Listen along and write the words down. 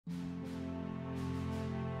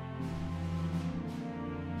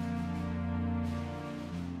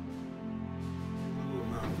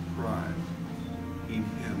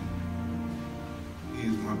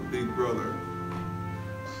big brother.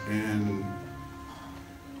 And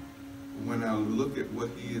when I look at what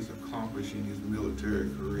he has accomplished in his military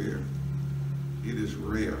career, it is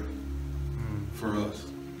rare for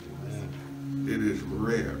us. It is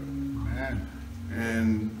rare.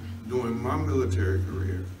 And during my military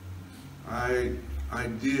career, I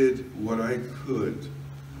did what I could,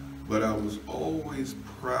 but I was always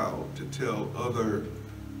proud to tell other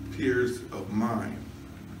peers of mine,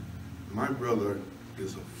 my brother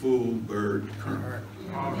is a full bird colonel.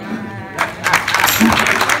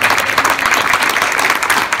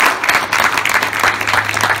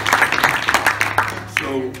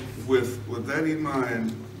 So with that in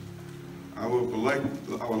mind, I would like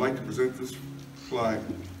to present this flag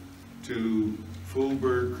to full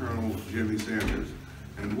bird Colonel Jimmy Sanders.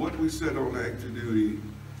 And what we said on active duty,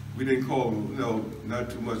 we didn't call him, no, not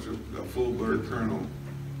too much a full bird colonel.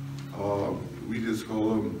 We just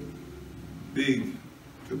call him the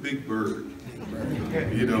big bird,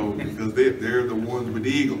 you know, because they're the ones with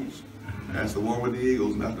the eagles. That's the one with the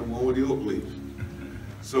eagles, not the one with the oak leaves.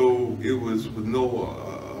 So it was with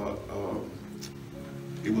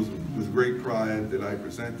it was with great pride that I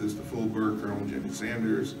present this to full bird Colonel Jimmy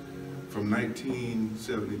Sanders. From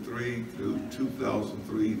 1973 through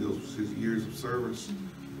 2003, those were his years of service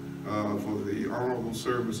for the honorable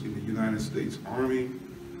service in the United States Army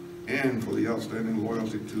and for the outstanding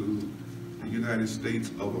loyalty to the United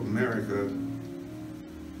States of America.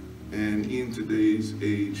 And in today's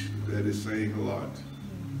age, that is saying a lot.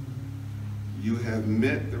 You have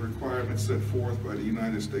met the requirements set forth by the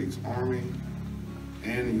United States Army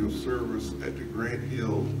and in your service at the Grant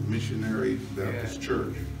Hill Missionary Baptist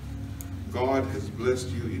Church. God has blessed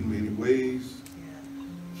you in many ways.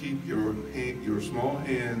 Keep your small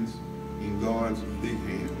hands in God's big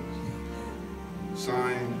hands.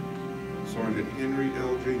 Signed, Sergeant Henry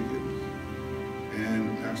L. Jenkins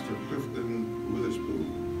and Pastor Clifton Witherspoon.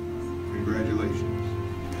 Congratulations.